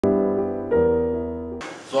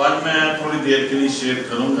تو آج میں تھوڑی دیر کے لیے شیئر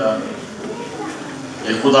کروں گا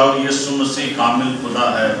کہ خدا یسوع مسیح کامل خدا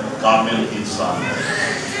ہے، کامل انسان ہے۔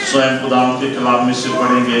 سو ہم خدا کے کلام میں سے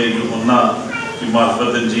پڑھیں گے یوحنا کی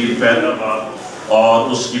معرفت انجیل پہلا باب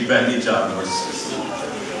اور اس کی پہلی 4 ورسز۔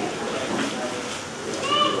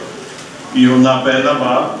 یوحنا پہلا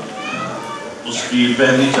باب اس کی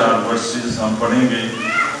پہلی 4 ورسز ہم پڑھیں گے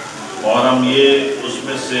اور ہم یہ اس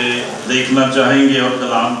میں سے دیکھنا چاہیں گے اور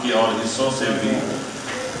کلام کے اور حصوں سے بھی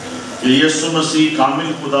کہ یسوع مسیح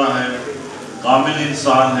کامل خدا ہے، کامل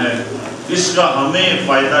انسان ہے، اس کا ہمیں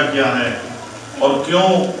فائدہ کیا ہے اور کیوں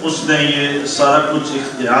اس نے یہ سارا کچھ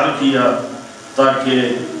اختیار کیا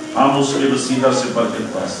تاکہ ہم اس کے وسیلہ سے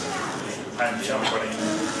برکت پا سکیں۔ ہاں جی، ہم پڑھیں گے۔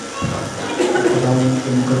 خدا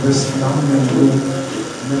کے مقدس نام میں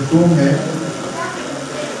مرحوم ہے۔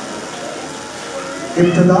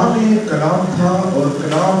 ابتدا میں کلام تھا اور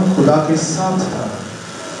کلام خدا کے ساتھ تھا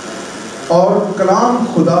اور کلام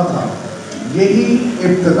خدا تھا، یہی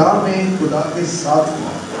ابتدا میں خدا کے ساتھ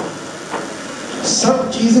تھا۔ سب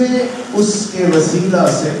چیزیں اس کے وسیلہ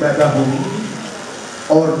سے پیدا ہوئی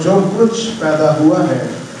اور جو کچھ پیدا ہوا ہے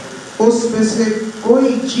اس میں سے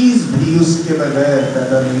کوئی چیز بھی اس کے بغیر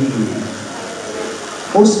پیدا نہیں ہوئی۔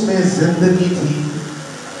 اس میں زندگی تھی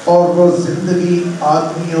اور وہ زندگی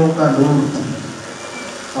آدمیوں کا نور تھی۔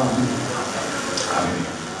 آمین۔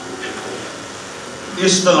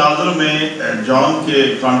 اس تناظر میں جان کے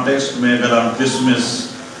کانٹیکسٹ میں اگر ہم کرسمس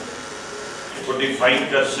کو ڈیفائن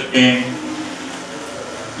کر سکیں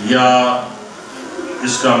یا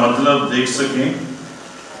اس کا مطلب دیکھ سکیں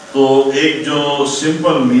تو ایک جو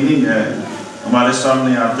سمپل میننگ ہے ہمارے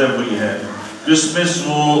سامنے آتا ہے وہ یہ ہے، کرسمس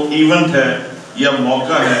وہ ایونٹ ہے یا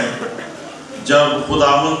موقع ہے جب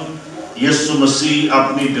خداوند یسوع مسیح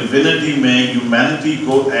اپنی ڈیوینٹی میں ہیومینٹی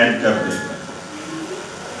کو ایڈ کر دے۔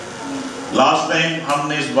 لاسٹ ٹائم ہم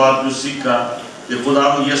نے اس بات کو سیکھا کہ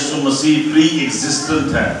خداوند یسوع مسیح پری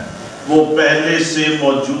ایگزسٹنٹ ہے، وہ پہلے سے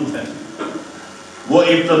موجود ہے، وہ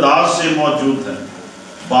ابتدا سے موجود ہے۔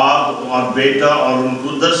 باپ اور بیٹا اور روح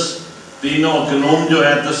القدس تینوں اکنوم جو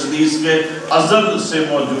ہے تثلیث کے ازل سے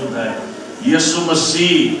موجود ہے۔ یسوع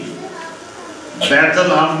مسیح بیت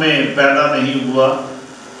الحم میں پیدا نہیں ہوا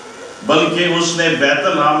بلکہ اس نے بیت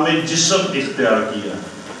الحم میں جسم اختیار کیا۔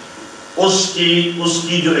 اس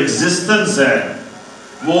کی جو ایگزسٹنس ہے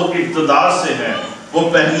وہ ابتدا سے ہے، وہ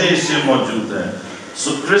پہلے سے موجود ہے۔ So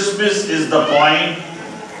Christmas is the point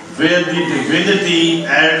where the divinity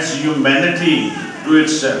adds humanity to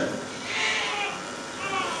itself۔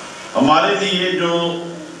 ہمارے لیے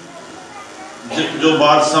جو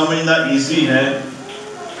بات سمجھنا ایزی ہے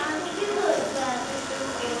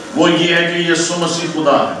وہ یہ ہے کہ یسوع مسیح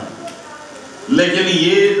خدا ہے، لیکن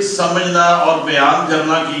یہ سمجھنا اور بیان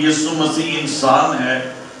کرنا کہ یسوع مسیح انسان ہے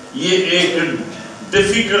یہ ایک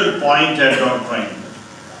ڈیفیکلٹ پوائنٹ ہے ڈاکٹرائن۔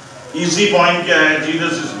 ایزی پوائنٹ کیا ہے؟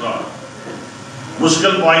 Jesus is God.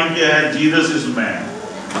 مشکل پوائنٹ کیا ہے؟ جیزس از مین۔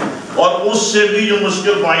 اور اس سے بھی جو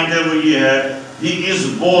مشکل پوائنٹ ہے وہ یہ ہے ہی از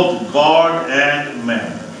بوتھ گاڈ اینڈ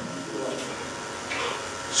مین۔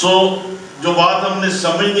 سو جو بات ہم نے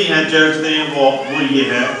سمجھنی ہے چرچ نے وہ یہ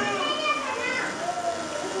ہے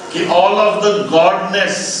کہ all of the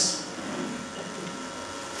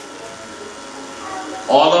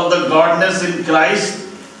godness in Christ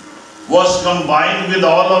was combined with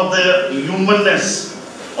all of the humanness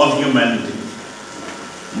of humanity۔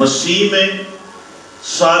 مسیح میں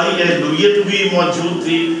ساری الوہیت بھی موجود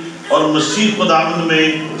تھی اور مسیح خداوند میں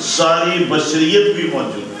ساری بشریت بھی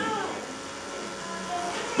موجود تھی۔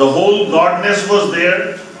 The whole godness was there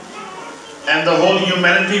and the whole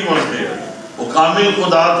humanity was there۔ وہ کامل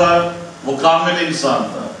خدا تھا، وہ کامل انسان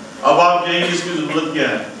تھا۔ اب آپ کہیں گے اس کی ضرورت کیا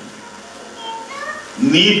ہے،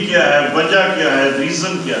 نیڈ کیا ہے، وجہ کیا ہے،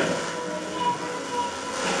 ریزن کیا ہے؟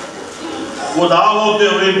 خدا ہوتے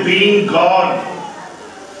ہوئے being God،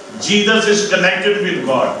 Jesus is connected with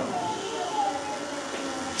God۔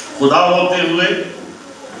 خدا ہوتے ہوئے،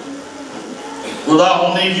 خدا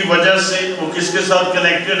ہونے کی وجہ سے وہ کس کے ساتھ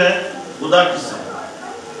کنیکٹڈ ہے؟ خدا کے ساتھ۔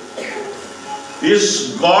 His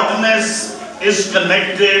godness is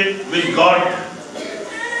connected with God۔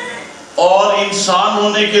 اور انسان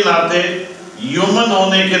ہونے کے ناطے، ہیومن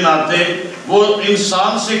ہونے کے ناطے وہ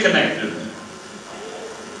انسان سے کنیکٹڈ ہے۔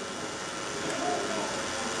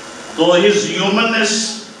 تو his humanness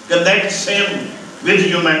connects him with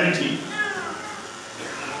humanity۔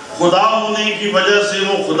 خدا ہونے کی وجہ سے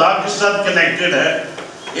وہ خدا کے ساتھ کنیکٹڈ ہے،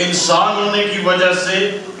 انسان ہونے کی وجہ سے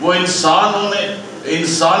وہ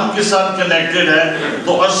انسان کے ساتھ کنیکٹڈ ہے۔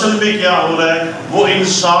 تو اصل میں کیا ہو رہا ہے؟ وہ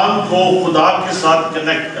انسان کو خدا کے ساتھ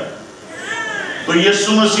کنیکٹ کر۔ تو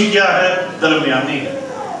یسوع مسیح کیا ہے؟ درمیانی ہے۔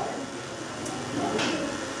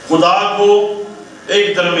 خدا کو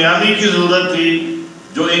ایک درمیانی کی ضرورت تھی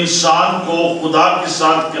جو انسان کو خدا کے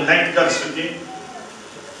ساتھ کنیکٹ کر سکے،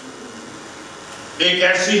 ایک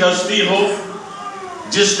ایسی ہستی ہو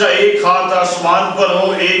جس کا ایک ہاتھ آسمان پر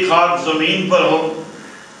ہو، ایک ہاتھ زمین پر ہو،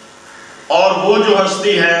 اور وہ جو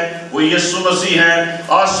ہستی ہے وہ یسوع مسیح ہے۔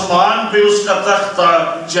 آسمان پہ اس کا تخت تھا،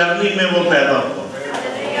 چرنی میں وہ پیدا ہوا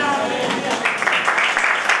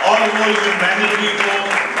اور وہ ہیومینٹی کو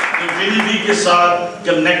ڈیوینٹی کے ساتھ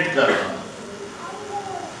کنیکٹ کر رہا۔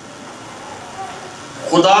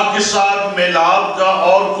 خدا کے ساتھ میلاب کا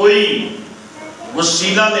اور کوئی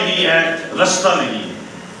وسیلہ نہیں ہے، رستہ نہیں ہے۔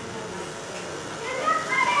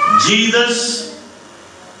 Jesus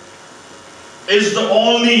is the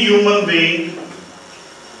only human being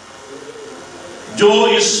جو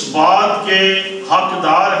اس بات کے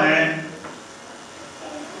حقدار ہیں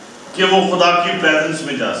کہ وہ خدا کی پریزنس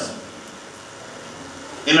میں جا سکے۔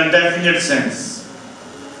 In a definite sense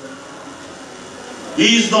he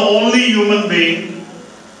is the only human being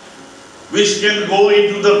which can go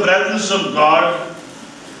into the presence of God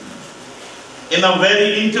in a very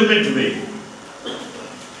intimate way۔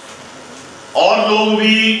 اور لوگ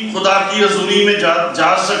بھی خدا کی حضوری میں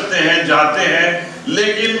جا سکتے ہیں، جاتے ہیں،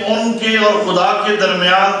 لیکن ان کے اور خدا کے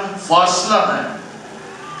درمیان فاصلہ ہے۔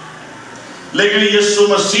 لیکن یسوع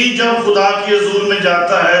مسیح جب خدا کی حضور میں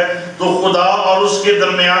جاتا ہے تو خدا اور اس کے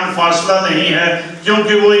درمیان فاصلہ نہیں ہے،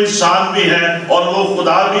 کیونکہ وہ انسان بھی ہے اور وہ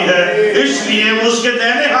خدا بھی ہے، اس لیے وہ اس کے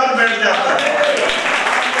دائیں ہاتھ بیٹھ جاتا ہے۔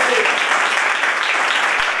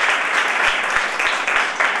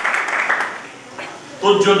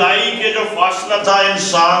 تو جدائی کے جو فاصلہ تھا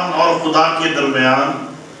انسان اور خدا کے درمیان،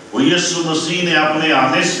 وہ یسوع مسیح نے اپنے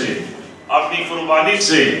آنے سے، اپنی قربانی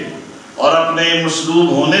سے اور اپنے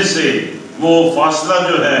مصلوب ہونے سے وہ فاصلہ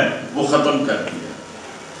جو ہے وہ ختم کر دیا۔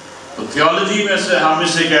 تو تھیولوجی میں سے ہم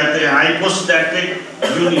اسے کہتے ہیں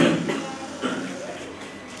ہائپوسٹیٹک یونین،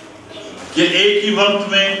 کہ ایک ہی وقت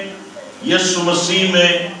میں یسوع مسیح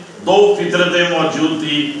میں دو فطرتیں موجود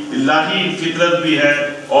تھی، الہی فطرت بھی ہے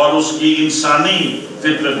اور اس کی انسانی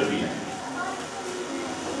فطرت بھی ہے۔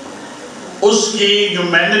 اس کی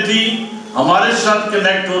ہیومینٹی ہمارے ساتھ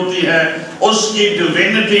کنیکٹ ہوتی ہے، اس کی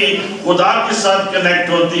ڈیوینٹی خدا کے ساتھ کنیکٹ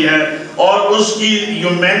ہوتی ہے، اور اس کی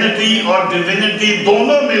ہیومینٹی اور ڈیوینٹی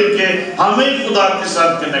دونوں مل کے ہمیں خدا کے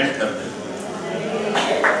ساتھ کنیکٹ کر دیتے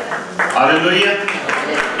ہیں۔ ہاللیلویا۔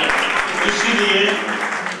 اسی لیے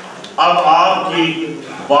اب آپ کی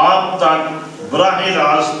بات تک براہ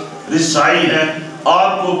راست رسائی ہے،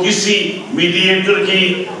 آپ کو کسی میڈیٹر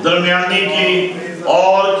کی، درمیانی کی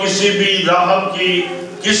اور کسی بھی راہب کی،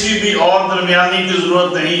 کسی بھی اور درمیانی کی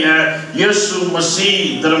ضرورت نہیں ہے۔ یسوع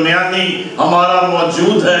مسیح درمیانی ہمارا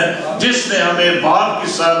موجود ہے، جس نے ہمیں باپ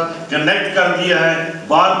کے ساتھ کنیکٹ کر دیا ہے۔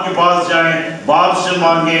 باپ کے پاس جائیں، باپ سے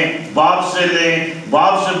مانگیں، باپ سے لیں،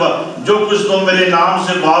 باپ سے جو کچھ تم میرے نام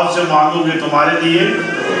سے باپ سے مانگو گے تمہارے لیے۔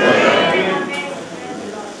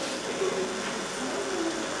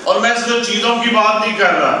 اور میں صرف چیزوں کی بات نہیں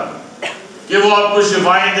کر رہا کہ وہ آپ کو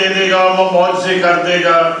شفائیں دے دے گا، وہ معجزے کر دے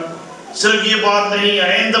گا، صرف یہ بات نہیں ہے۔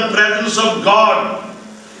 In the presence of God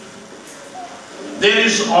there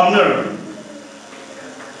is honor,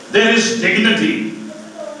 there is dignity,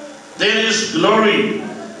 there is glory۔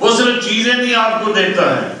 وہ صرف چیزیں نہیں آپ کو دیتا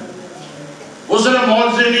ہے، وہ صرف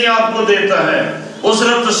معجزے نہیں آپ کو دیتا ہے، وہ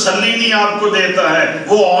صرف تسلی نہیں آپ کو دیتا ہے،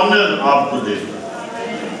 وہ آنر آپ کو دیتا ہے۔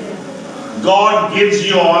 God gives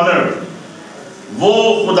you honor۔ وہ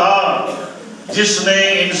خدا جس نے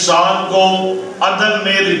انسان کو عدن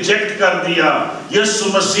میں ریجیکٹ کر دیا،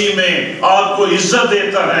 یسوع مسیح میں آپ کو عزت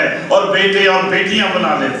دیتا ہے اور بیٹے اور بیٹیاں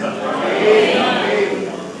بنا لیتا ہے۔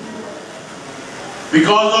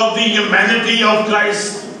 Because of the humanity of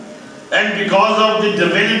Christ and because of the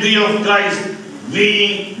divinity of Christ, we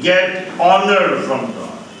get honor from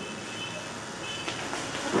God۔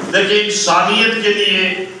 دیکھیں، انسانیت کے لیے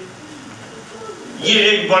یہ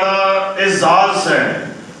ایک بڑا اعزاز ہے،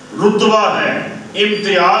 رتبہ ہے،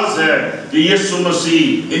 امتیاز ہے کہ یسوع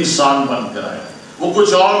مسیح انسان بن کر آیا۔ وہ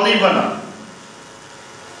کچھ اور نہیں بنا،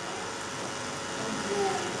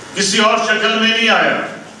 کسی اور شکل میں نہیں آیا،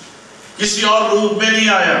 کسی اور روپ میں نہیں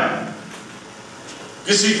آیا،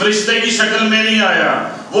 کسی فرشتے کی شکل میں نہیں آیا۔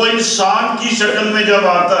 وہ انسان کی شکل میں جب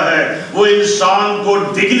آتا ہے وہ انسان کو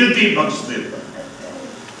ڈگنیٹی بخش دیتا ہے،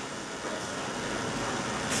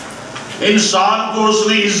 انسان کو اس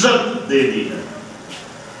نے عزت دے دی ہے،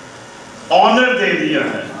 آنر دے دیا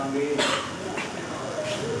ہے۔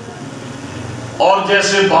 اور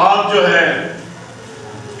جیسے باپ جو ہے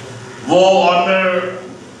وہ آنر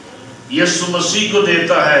یسوع مسیح کو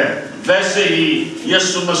دیتا ہے، ویسے ہی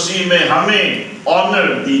یسوع مسیح میں ہمیں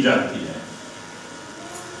آنر دی جاتی ہے،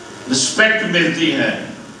 رسپیکٹ ملتی ہے،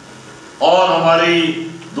 اور ہماری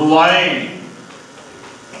دعائیں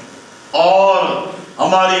اور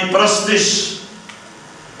ہماری پرستش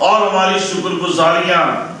اور ہماری شکر گزاریاں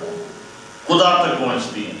خدا تک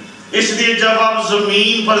پہنچتی ہیں. اس لیے جب آپ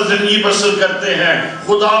زمین پر زندگی بسر کرتے ہیں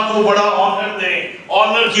خدا کو بڑا آنر دیں,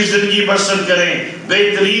 آنر کی زندگی بسر کریں,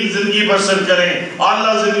 بہترین زندگی بسر کریں,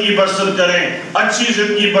 اعلیٰ زندگی بسر کریں, اچھی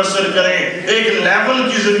زندگی بسر کریں, ایک لیول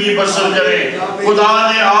کی زندگی بسر کریں. خدا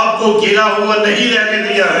نے آپ کو گرا ہوا نہیں رہنے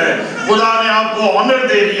دیا ہے, خدا نے آپ کو آنر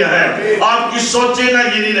دے دیا ہے. آپ کی سوچیں نہ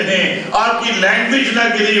گری رہیں, آپ کی لینگویج نہ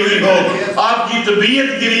گری ہوئی ہو, آپ کی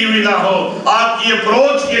طبیعت گری ہوئی نہ ہو, آپ کی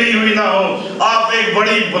اپروچ گری ہوئی نہ ہو. آپ ایک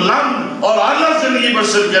بڑی بلند اور اعلیٰ زندگی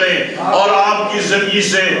بسر کریں اور آپ کی زندگی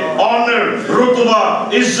سے آنر, رتبہ,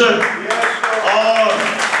 عزت اور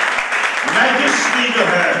میجسٹی جو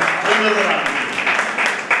ہے وہ نظر آتی ہے.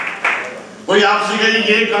 کوئی آپ سے کہے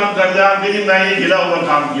یہ کام کر دے, آپ کہے میں یہ گرا ہوا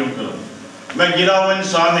کام کیوں کروں, میں گرا ہوا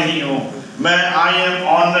انسان نہیں ہوں, میں I am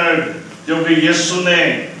honored کیونکہ یسوع نے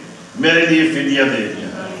میرے لیے فدیہ دے دیا.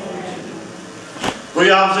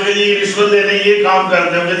 کوئی آپ سے کہے یہ رشوت دے دیں یہ کام کر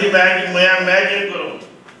دے, میں کیوں کروں,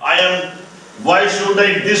 why should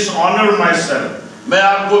I dishonor myself, میں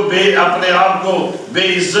آپ کو اپنے آپ کو بے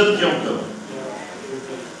عزت کیوں کروں.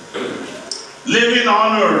 Live in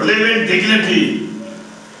honor, live in dignity.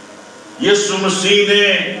 یسوع مسیح نے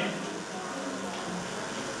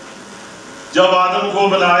جب آدم کو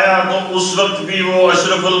بنایا تو اس وقت بھی وہ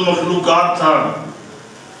اشرف المخلوقات تھا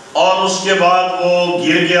اور اس کے بعد وہ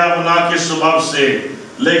گر گیا گناہ کے سبب سے,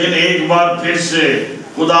 لیکن ایک بار پھر سے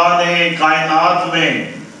خدا نے کائنات میں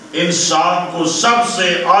انسان کو سب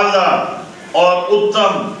سے اعلیٰ اور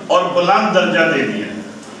اتم اور بلند درجہ دے دیا.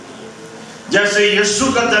 جیسے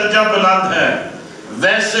یسوع کا درجہ بلند ہے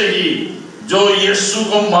ویسے ہی جو یسوع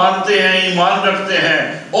کو مانتے ہیں, ایمان رکھتے ہیں,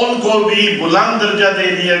 ان کو بھی بلند درجہ دے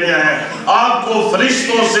دیا گیا ہے. آپ کو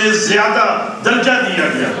فرشتوں سے زیادہ درجہ دیا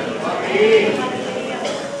گیا ہے,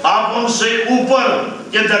 آپ ان سے اوپر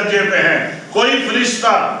کے درجے پہ ہیں. کوئی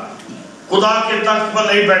فرشتہ خدا کے تخت پر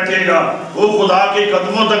نہیں بیٹھے گا, وہ خدا کے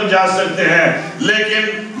قدموں تک جا سکتے ہیں, لیکن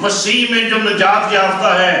مسیح میں جو نجات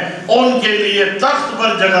یافتہ ہے ان کے لیے تخت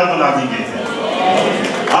پر جگہ بنا دی گئی ہے.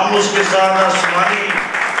 ہم اس کے ساتھ آسمانی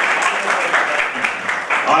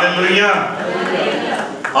ہاللیلویہ.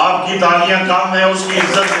 آپ کی تالیاں کم ہے, اس کی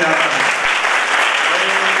عزت زیادہ ہے.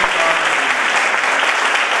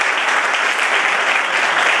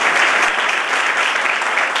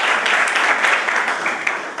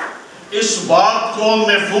 اس بات کو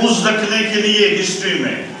محفوظ رکھنے کے لیے ہسٹری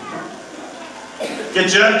میں کہ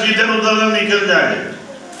چرچ ادھر ادھر نہ نکل جائے,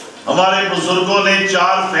 ہمارے بزرگوں نے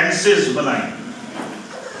 4 فینسز بنائی.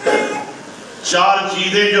 4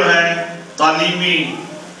 چیزیں جو ہیں تعلیمی,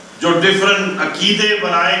 جو ڈیفرنٹ عقیدے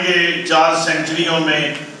بنائے گئے 4 سینچریوں میں,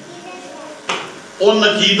 ان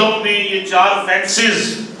عقیدوں میں یہ 4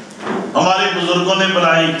 فینسز ہمارے بزرگوں نے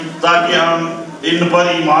بنائی تاکہ ہم ان پر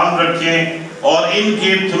ایمان رکھیں اور ان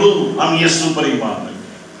کے تھرو ہم یسوع پر ایمان رکھیں.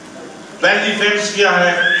 پہلی فینس کیا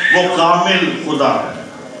ہے؟ وہ کامل خدا ہے.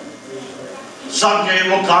 سب کہیں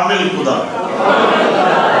وہ کامل خدا ہے.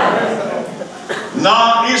 نہ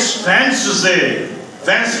اس فینس سے,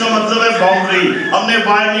 فینس کا مطلب ہے باؤنڈری, ہم نے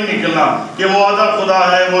باہر نہیں نکلنا کہ وہ آدھا خدا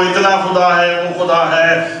ہے, وہ اتنا خدا ہے, وہ خدا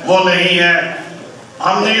ہے, وہ نہیں ہے.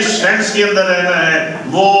 ہم نے اس فینس کے اندر رہنا ہے,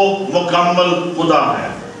 وہ مکمل خدا ہے.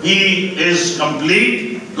 He is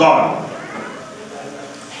complete God.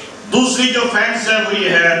 دوسری جو فینس ہے وہ یہ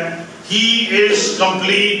ہے, He is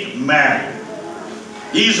complete man.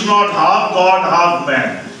 He is not half God, half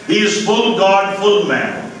man. He is full God, full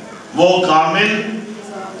man. وہ کامل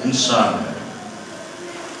انسان ہے.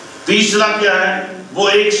 تیسرا کیا ہے؟ وہ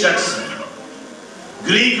ایک شخص ہے.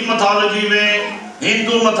 گریک میتھالوجی میں,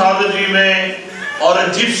 ہندو میتھالوجی میں اور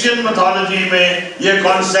ایجپشین میتھالوجی میں یہ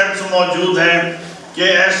کانسیپٹس موجود ہیں کہ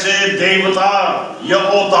ایسے دیوتا یا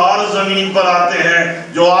اوتار زمین پر آتے ہیں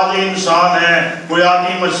جو آدھی انسان ہے, کوئی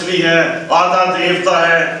آدھی مچھلی ہے, آدھا دیوتا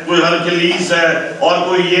ہے, کوئی ہرکلیس ہے, اور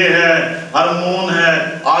کوئی یہ ہے, ہرمون ہے,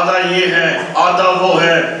 آدھا یہ ہے, آدھا وہ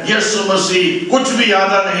ہے. یسوع مسیح کچھ بھی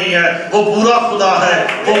آدھا نہیں ہے, وہ پورا خدا ہے,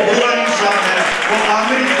 وہ پورا انسان ہے, وہ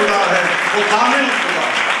کامل خدا ہے, وہ کامل خدا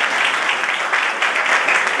ہے.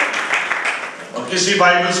 اور کسی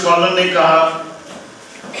بائبل اسکالر نے کہا,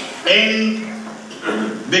 ان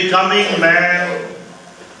becoming man,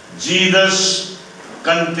 Jesus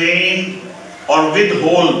contained or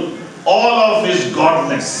withhold all of his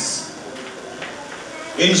godness.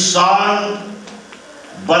 انسان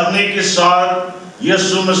بننے کے ساتھ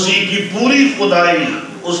یسوع مسیح کی پوری خدائی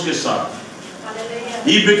اس کے ساتھ.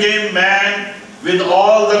 He became man with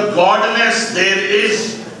all the godness there is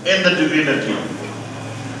in the divinity.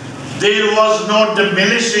 There was no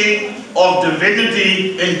diminishing of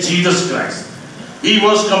divinity in Jesus Christ. He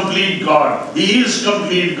was complete God. He is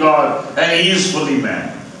complete God and he is fully man.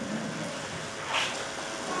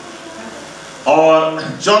 اور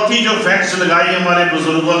چوتھی جو facts لگائی ہمارے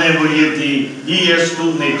بزرگوں نے وہ یہ تھی, He has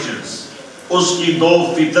two natures. اس کی دو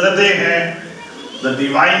فطرتیں ہیں, the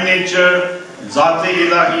divine nature, ذات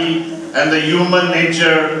الہی, and the human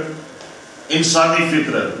nature, انسانی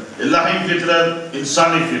فطرت, الہی فطرت,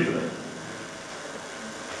 انسانی فطرت.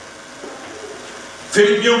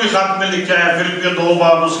 فلپیوں کے خط میں لکھا ہے, فلپیوں 2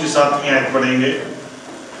 باب اس کی 7ویں آیت پڑھیں گے.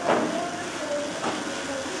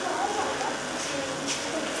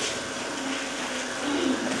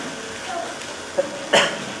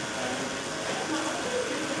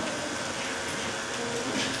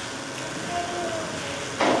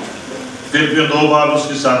 فلپیوں 2 باب اس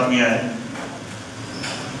کی 7ویں آیت.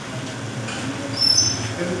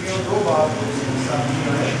 فلپیوں 2 باب اس کی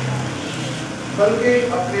 7ویں آیت.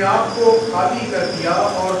 بلکہ اپنے آپ کو خالی کر دیا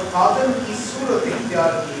اور آدم کی صورت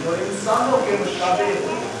اختیار کی اور انسانوں کے مشابہ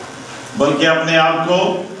ہوئے. بلکہ اپنے آپ کو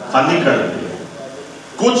خالی کر دیا.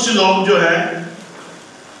 کچھ لوگ جو ہے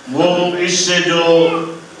وہ اس سے جو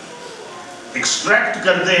ایکسٹریکٹ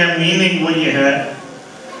کرتے ہیں میننگ وہ یہ ہے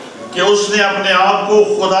کہ اس نے اپنے آپ کو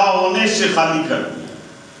خدا ہونے سے خالی کر دیا.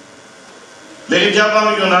 لیکن جب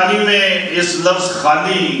ہم یونانی میں اس لفظ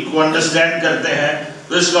خالی کو انڈرسٹینڈ کرتے ہیں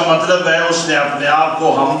تو اس کا مطلب ہے اس نے اپنے آپ کو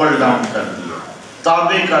ہمبل ڈاؤن کر دیا,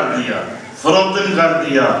 تابع کر دیا, فروتن کر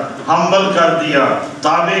دیا, ہمبل کر دیا,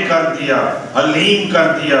 تابع کر دیا, حلیم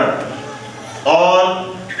کر دیا, اور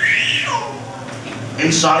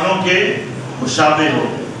انسانوں کے مشابہ ہو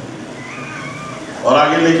گئے. اور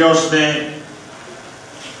آگے لکھا اس نے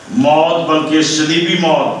موت بلکہ صلیبی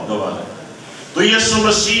موت گوارا. تو یسوع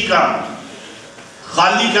مسیح کا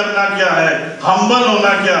خالی کرنا کیا ہے, ہمبل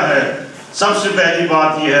ہونا کیا ہے؟ سب سے پہلی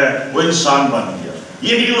بات یہ ہے وہ انسان بن گیا.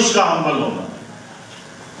 یہی اس کا ہمبل ہونا.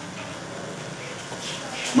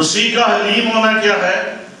 مسیح کا حلیم ہونا کیا ہے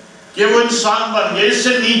کہ وہ انسان بن گیا. اس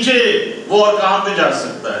سے نیچے وہ اور کہاں پہ جا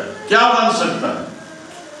سکتا ہے, کیا بن سکتا ہے؟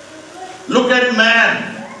 لک ایٹ مین.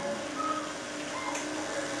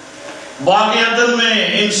 باغ عدن میں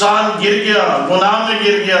انسان گر گیا, گناہ میں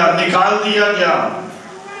گر گیا, نکال دیا گیا,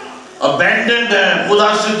 ابینڈنڈ ہے, خدا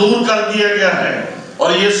سے دور کر دیا گیا ہے.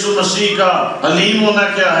 اور یسوع مسیح کا حلیم ہونا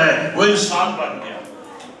کیا ہے؟ وہ انسان بن گیا.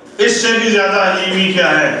 اس سے بھی زیادہ حلیمی کیا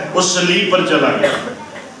ہے؟ وہ صلیب پر چلا گیا,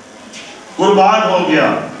 قربان ہو گیا,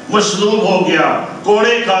 مصلوب ہو گیا,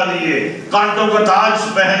 کوڑے کھا لیے, کانٹوں کا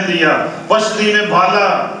تاج پہن لیا, پسلی میں بھالا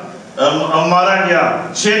مارا گیا,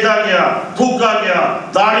 چھیدا گیا, تھوکا گیا,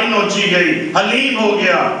 داڑھی نوچی گئی, حلیم ہو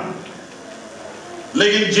گیا.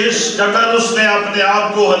 لیکن جس قدر اس نے اپنے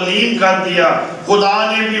آپ کو حلیم کر دیا,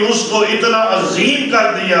 خدا نے بھی اس کو اتنا عظیم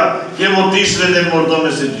کر دیا کہ وہ تیسرے دن مردوں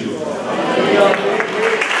میں سے جی اٹھا.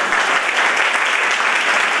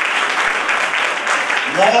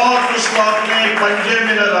 موت اس کو اپنے پنجے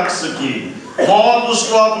میں نہ رکھ سکی, موت اس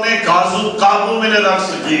کو اپنے قابو میں نہ رکھ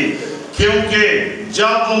سکی, کیونکہ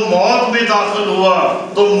جب وہ موت میں داخل ہوا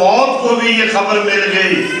تو موت کو بھی یہ خبر مل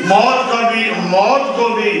گئی, موت کو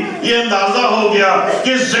بھی یہ اندازہ ہو گیا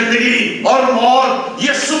کہ زندگی اور موت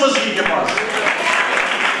یسوع مسیح کے پاس ہے.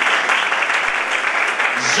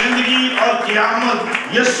 زندگی اور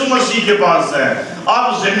قیامت یسوع مسیح کے پاس ہے.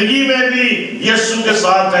 آپ زندگی میں بھی یسوع کے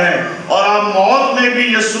ساتھ ہیں, اور آپ موت میں بھی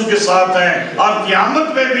یسوع کے ساتھ ہیں, آپ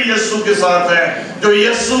قیامت میں بھی یسوع کے ساتھ ہیں. جو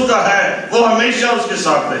یسوع کا ہے وہ ہمیشہ اس کے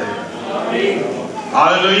ساتھ ہے.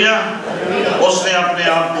 ہاللویا. اس نے اپنے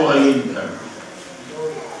آپ کو حلیم کر.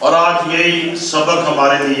 اور آج یہی سبق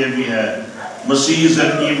ہمارے لیے بھی ہے. مسیح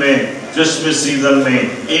زندگی میں کرسمس سیزن میں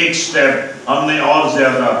ایک سٹیپ ہم نے اور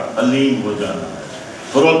زیادہ حلیم ہو جانا ہے,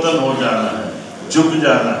 فروتن ہو جانا ہے, جھک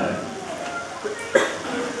جانا ہے.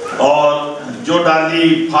 اور جو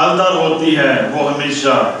ڈالی پھالدار ہوتی ہے وہ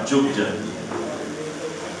ہمیشہ جھک جاتی ہے.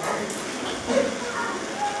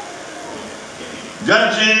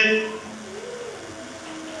 گرچہ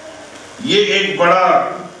یہ ایک بڑا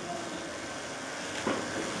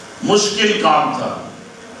مشکل کام تھا,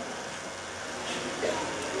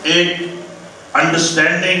 ایک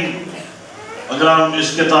انڈرسٹینڈنگ اگر ہم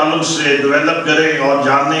اس کے تعلق سے ڈیولپ کریں اور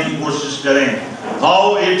جاننے کی کوشش کریں, how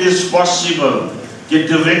it is possible کہ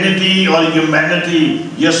ڈیوینٹی اور ہیومینٹی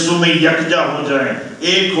یسوع میں یکجا ہو جائیں,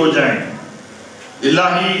 ایک ہو جائیں,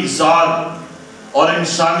 الہی ذات اور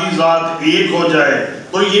انسانی ذات ایک ہو جائے,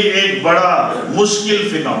 تو یہ ایک بڑا مشکل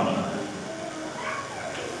فینومینا ہے.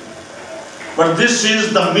 But this is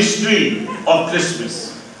the mystery of Christmas.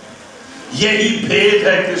 یہی بھید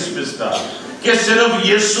ہے کرسمس کا کہ صرف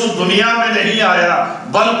یسوع دنیا میں نہیں آیا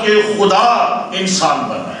بلکہ خدا انسان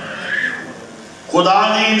بنا. خدا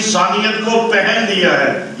نے انسانیت کو پہن لیا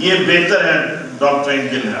ہے. یہ بہتر ہے ڈاکٹرین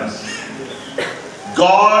کے لحاظ سے.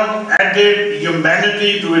 God added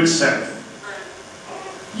humanity to itself,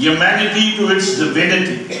 humanity to its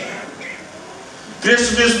divinity.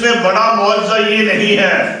 Christmas میں بڑا معجزہ یہ نہیں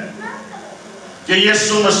ہے کہ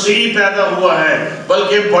یسوع مسیح پیدا ہوا ہے،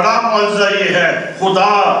 بلکہ بڑا معجزہ یہ ہے خدا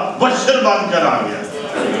بشر بن کر آ گیا،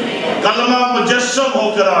 کلمہ مجسم ہو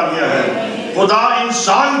کر آ گیا ہے، خدا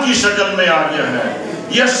انسان کی شکل میں آ گیا ہے.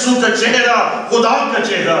 یسوع کا چہرہ خدا کا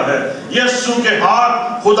چہرہ ہے، یسوع کے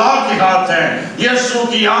ہاتھ خدا کے ہاتھ ہیں، یسوع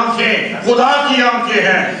کی آنکھیں خدا کی آنکھیں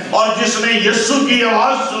ہیں، اور جس نے یسوع کی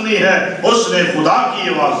آواز سنی ہے اس نے خدا کی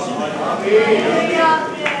آواز سنی.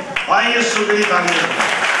 آئیے یسوع کے لیے تعریف.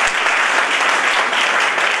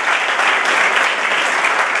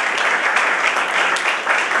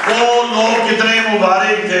 وہ لوگ کتنے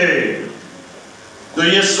مبارک تھے جو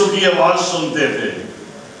یسوع کی آواز سنتے تھے.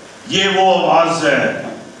 یہ وہ آواز ہے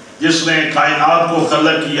جس نے کائنات کو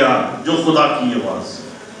خلق کیا، جو خدا کی آواز.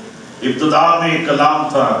 ابتدا میں کلام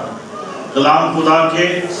تھا، کلام خدا کے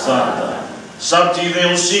ساتھ تھا، سب چیزیں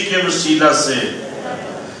اسی کے وسیلہ سے.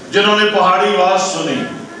 جنہوں نے پہاڑی آواز سنی،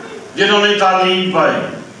 جنہوں نے تعلیم پائی،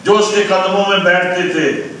 جو اس کے قدموں میں بیٹھتے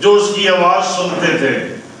تھے، جو اس کی آواز سنتے تھے،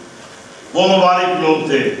 وہ مبارک لوگ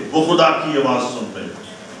تھے، وہ خدا کی آواز سنتے تھے.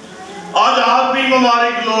 آج آپ بھی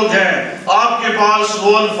مبارک لوگ ہیں، آپ کے پاس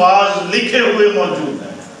وہ الفاظ لکھے ہوئے موجود ہیں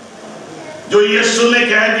جو یسوع نے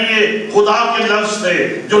کہہ دیے، خدا کے لفظ تھے،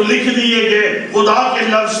 جو لکھ دیے گئے خدا کے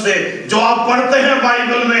لفظ تھے، جو آپ پڑھتے ہیں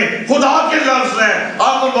بائبل میں خدا کے لفظ ہیں.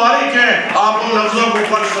 آپ مبارک ہیں، آپ ان لفظوں کو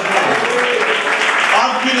پڑھ سکتے ہیں.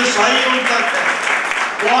 آپ کی رسائی ان تک ہے،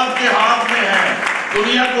 وہ آپ کے ہاتھ میں ہے.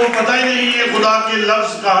 دنیا کو پتہ ہی نہیں ہے خدا کے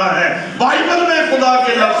لفظ کہاں ہے، بائبل میں خدا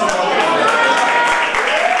کے لفظ موجود ہیں.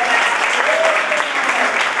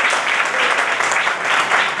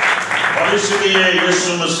 اس لیے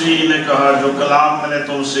یسوع مسیح نے کہا جو کلام میں نے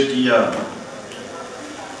تم سے کیا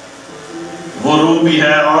وہ روح بھی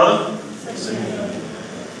ہے اور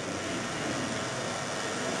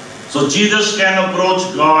So Jesus can approach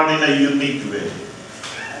God in a unique way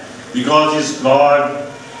because he's God.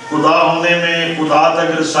 خدا ہونے میں، خدا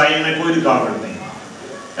تک رسائی میں کوئی رکاوٹ نہیں.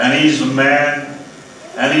 And he is man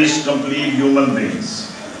and he is complete human beings.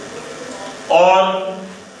 اور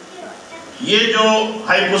یہ جو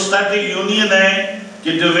ہائپوسٹیٹک یونین ہے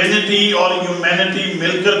کہ ڈیوینٹی اور ہیومینٹی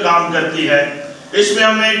مل کر کام کرتی ہے، اس میں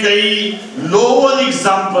ہمیں کئی لوول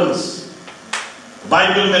ایگزامپلز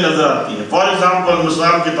بائبل میں نظر آتی ہیں. فار ایگزامپل،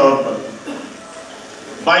 مثال کے طور پر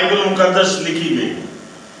بائبل مقدس لکھی گئی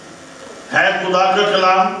ہے، خدا کا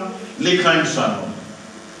کلام لکھا انسانوں.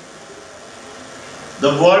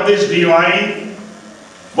 The word is divine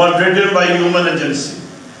but written by human agency.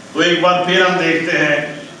 تو ایک بار پھر ہم دیکھتے ہیں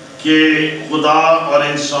کہ خدا اور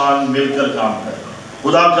انسان مل کر کام کر رہے ہیں.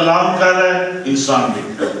 خدا کلام کر رہا ہے، انسان بھی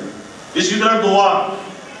کر رہا ہے. اسی طرح دعا،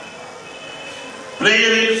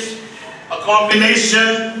 prayer is a combination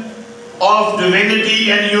of divinity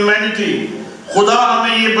and humanity. خدا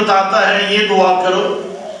ہمیں یہ بتاتا ہے یہ دعا کرو،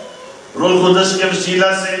 روح القدس کے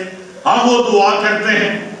وسیلہ سے ہم وہ دعا کرتے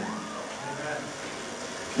ہیں.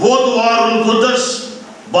 وہ دعا روح القدس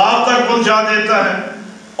باپ تک پہنچا دیتا ہے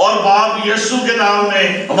اور باپ یسوع کے نام میں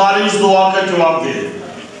ہماری اس دعا کا جواب دے دیتا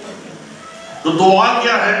ہے. تو دعا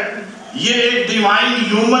کیا ہے؟ یہ ایک ڈیوائن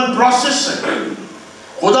ہیومن پروسیس ہے.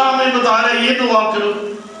 خدا ہمیں بتا رہے ہیں یہ دعا کرو،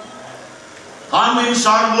 ہم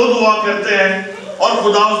انسان وہ دعا کرتے ہیں اور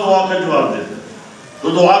خدا اس دعا کا جواب دیتا ہے. تو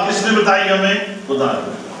دعا کس نے بتائی ہمیں؟ خدا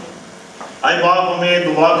نے. آئے باپ ہمیں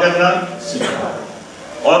دعا کرنا سکھایا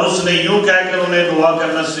اور اس نے یوں کہہ کر انہیں دعا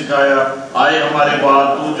کرنا سکھایا، آئے ہمارے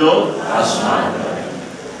باپ تو جو آسمان پر ہے.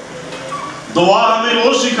 دعا ہمیں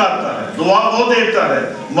وہ سکھاتا ہے، دعا وہ دیتا ہے،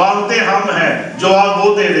 مانگتے ہم ہیں، جواب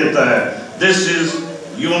وہ دے دیتا ہے. This is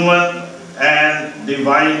human and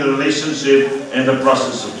divine relationship in the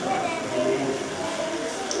process of God.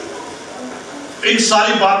 ان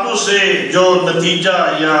ساری باتوں سے جو نتیجہ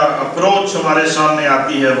یا اپروچ ہمارے سامنے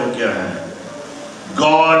آتی ہے وہ کیا ہے؟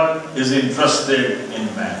 God is interested in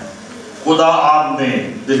man. خدا آپ میں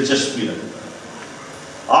دلچسپی رکھتا ہے.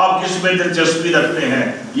 آپ کس میں دلچسپی رکھتے ہیں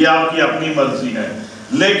یہ آپ کی اپنی مرضی ہے،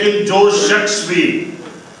 لیکن جو شخص بھی،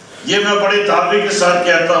 یہ میں بڑے دعوے کے ساتھ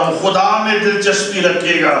کہتا ہوں، خدا میں دلچسپی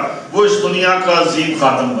رکھے گا وہ اس دنیا کا عظیم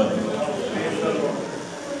خادم بنے گا.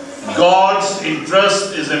 God's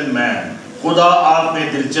interest is in man. خدا آپ میں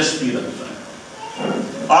دلچسپی رکھتا ہے.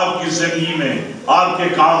 آپ کی زندگی میں، آپ کے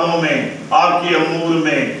کاموں میں، آپ کے امور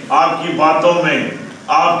میں، آپ کی باتوں میں،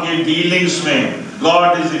 آپ کے ڈیلنگز میں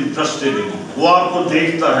God is interested in you. وہ آپ کو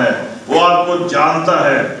دیکھتا ہے، وہ آپ کو جانتا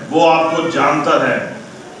ہے، وہ آپ کو جانتا ہے.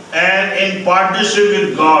 And in partnership with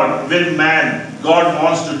God, with man, God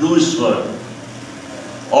wants to do His work,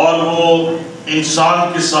 اور وہ انسان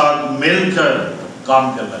کے ساتھ مل کر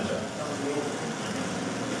کام کرنا چاہتا ہے.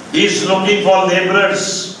 He is looking for laborers.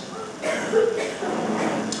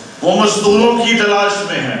 وہ مزدوروں کی تلاش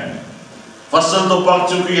میں ہے. فصل تو پک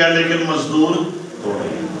چکی ہے لیکن مزدور تھوڑے.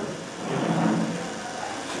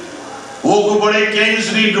 وہ کوئی بڑے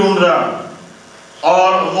کنگز نہیں ڈھونڈ رہا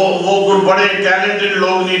اور وہ کوئی بڑے ٹیلنٹڈ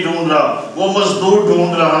لوگ نہیں ڈھونڈ رہا. وہ مزدور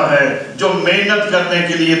ڈھونڈ رہا ہے جو محنت کرنے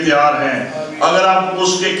کے لیے تیار ہیں. اگر آپ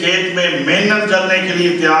اس کے کھیت میں محنت کرنے کے لیے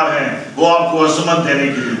تیار ہیں, وہ آپ کو عظمت دینے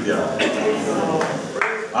کے لیے تیار ہے.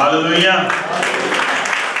 ہاللیلویا.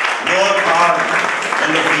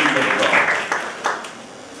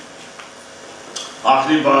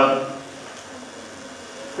 آخری بات,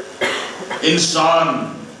 انسان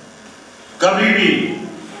کبھی بھی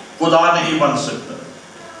خدا نہیں بن سکتا.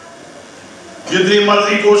 جتنی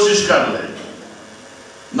مرضی کوشش کر لے,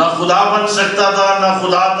 نہ خدا بن سکتا تھا, نہ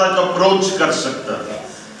خدا تک اپروچ کر سکتا تھا.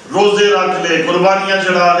 روزے رکھ لے, قربانیاں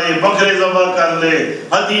چڑھا لے, بکرے ذبح کر لے,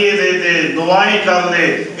 ہدیے دے دے, دعائیں کر لے,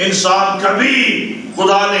 انسان کبھی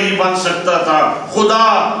خدا نہیں بن سکتا تھا. خدا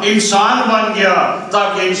انسان بن گیا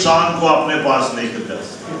تاکہ انسان کو اپنے پاس لے کر جا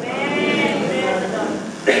سکے.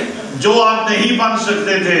 جو آپ نہیں بن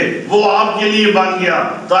سکتے تھے وہ آپ کے لیے بن گیا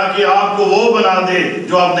تاکہ آپ کو وہ بنا دے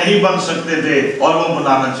جو آپ نہیں بن سکتے تھے اور وہ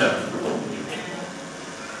بنانا چاہتے.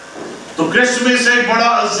 تو کرسمس ایک بڑا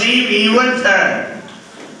عظیم ایونٹ ہے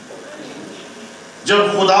جب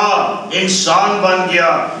خدا انسان بن گیا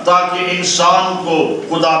تاکہ انسان کو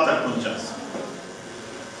خدا تک پہنچا سکے.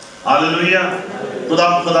 ہاللیلویا.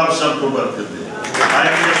 خدا سب کو برکت دے.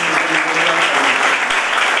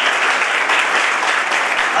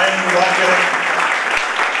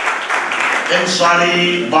 ان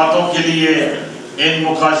ساری باتوں کے لیے, ان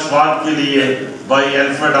مکاشفات کے لیے بھائی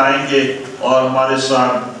الفریڈ آئیں گے اور ہمارے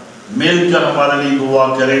ساتھ مل کر ہمارے لیے دعا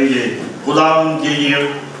کریں گے. خدا ان کے یہ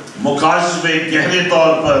مکاشفے گہرے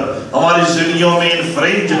طور پر ہماری زندگیوں میں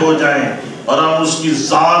انفرنٹ ہو جائیں اور ہم اس کی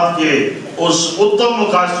ذات کے اس اتم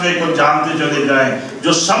مکاشفے کو جانتے چلے جائیں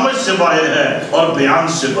جو سمجھ سے باہر ہے اور بیان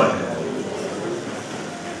سے باہر ہے.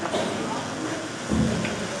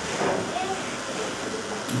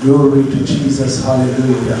 Glory to Jesus,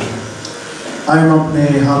 hallelujah. آئیں اپنے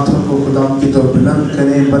ہاتھوں کو خدا کی طرف بلند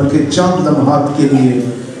کریں, بلکہ چند لمحات کے لیے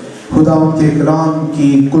خدا کے کلام کی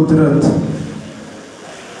قدرت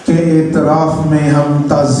کے اعتراف میں ہم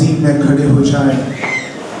تعظیم میں کھڑے ہو جائیں.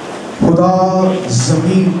 خدا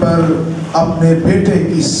زمین پر اپنے بیٹے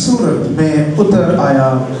کی صورت میں اتر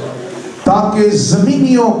آیا تاکہ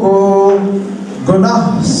زمینیوں کو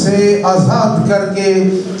گناہ سے آزاد کر کے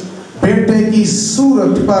بیٹے کی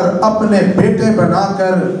صورت پر اپنے بیٹے بنا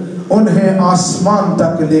کر انہیں آسمان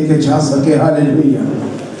تک لے کے جا سکے. ہاللیلویا.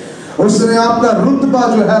 اس نے آپ کا رتبہ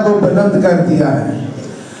جو ہے وہ بلند کر دیا ہے.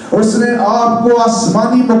 اس نے آپ کو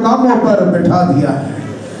آسمانی مقاموں پر بٹھا دیا ہے.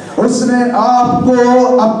 اس نے آپ کو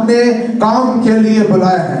اپنے کام کے لیے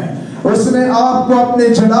بلایا ہے. اس نے آپ کو اپنے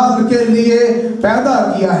جلال کے لیے پیدا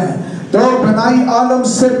کیا ہے. تو بنائی عالم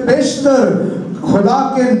سے بیشتر خدا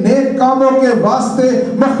کے نیک کاموں کے واسطے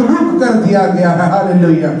مخلوق کر دیا گیا ہے.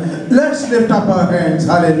 ہاللیلویا. Let's lift up our hands.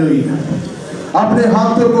 ہاللیلویا. اپنے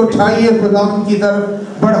ہاتھوں کو اٹھائیے, خدا کی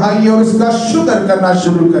طرف بڑھائیے اور اس کا شکر کرنا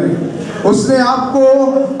شروع کریں. اس نے آپ کو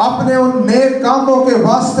اپنے ان نیک کاموں کے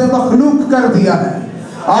واسطے مخلوق کر دیا ہے.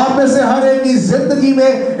 آپ میں سے ہر ایک کی زندگی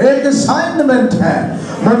میں ایک اسائنمنٹ ہے.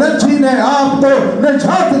 منجی نے آپ کو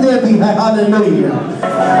نجات دے دی ہے.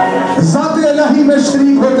 ہاللیلویا. ذات الہی میں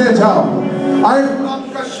شریک ہوتے جاؤ. آئے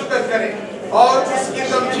آپ کا شکر کریں اور اس کی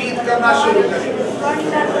تمجید کرنا شروع کریں.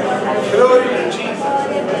 Glory to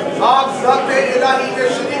Jesus. آپ ذات الہی میں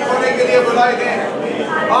شریک ہونے کے لیے بلائے گئے ہیں.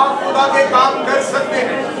 آپ خدا کے کام کر سکتے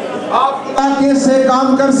ہیں. آپ خدا کے سے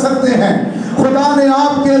کام کر سکتے ہیں. خدا نے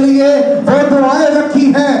آپ کے لیے وہ دعائیں رکھی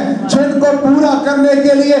ہیں جن کو پورا کرنے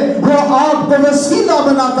کے لیے وہ آپ کو وسیلہ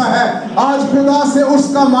بناتا ہے. آج خدا سے اس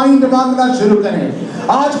کا مائنڈ مانگنا شروع کریں.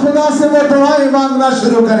 آج خدا سے وہ دعائیں مانگنا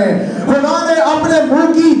شروع کریں. خدا نے اپنے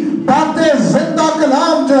منہ کی باتیں, زندہ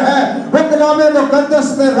کلام جو ہے وہ کلام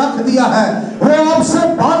مقدس میں رکھ دیا ہے. وہ آپ سے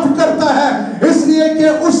بات کرتا ہے اس لیے کہ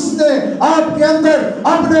اس نے آپ کے اندر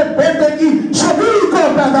اپنے بیٹے کی شبیہ کو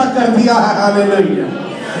پیدا کر دیا ہے. ہاللیلویا.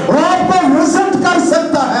 وہ آپ کو وزٹ کر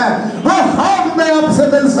سکتا ہے. وہ خواب میں آپ سے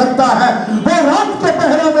مل سکتا ہے. وہ رات کے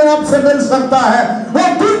پہروں میں آپ سے مل سکتا ہے. وہ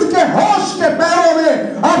دن کے ہوش کے پہروں میں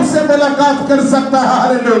آپ سے ملاقات کر سکتا ہے.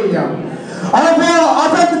 ہاللیلویا. اور وہ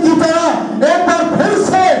عدد کی طرح ایک بار پھر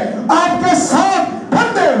سے آپ کے ساتھ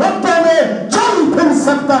ٹھنڈے وقتوں میں چل پھر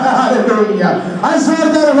سکتا ہے. ہاللیلویا.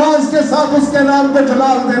 زوردار آواز کے ساتھ اس کے نام کو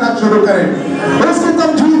جلال دینا شروع کریں, اس کی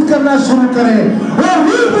تمجید کرنا شروع کریں. وہ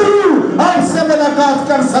روبرو آپ سے मुलाकात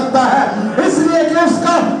कर सकता है, इसलिए कि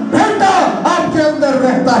उसका बेटा आपके अंदर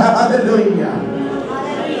रहता है। Hallelujah,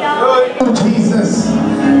 Jesus.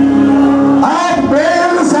 आप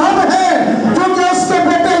बेइल्जाम हैं क्योंकि उसके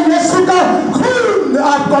बेटे यीशु का खून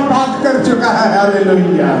आपको पाक कर चुका है।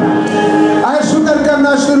 हालेलुया। आइए शुक्र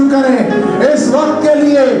करना शुरू करें इस वक्त के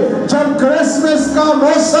लिए जब क्रिसमस का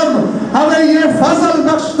मौसम हमें ये फजल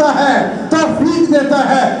बख्शता है, तौफीक देता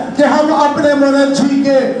है कि हम अपने मुनज्जी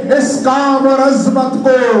के इस काम और अजमत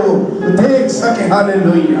को देख सके।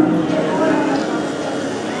 हालेलुया।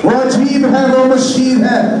 वो अजीब है, वो मशीर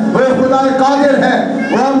है, वो खुदा कादिर है,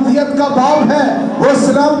 वो अमदियत का बाप है, वो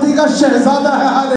सलामती का शहजादा है।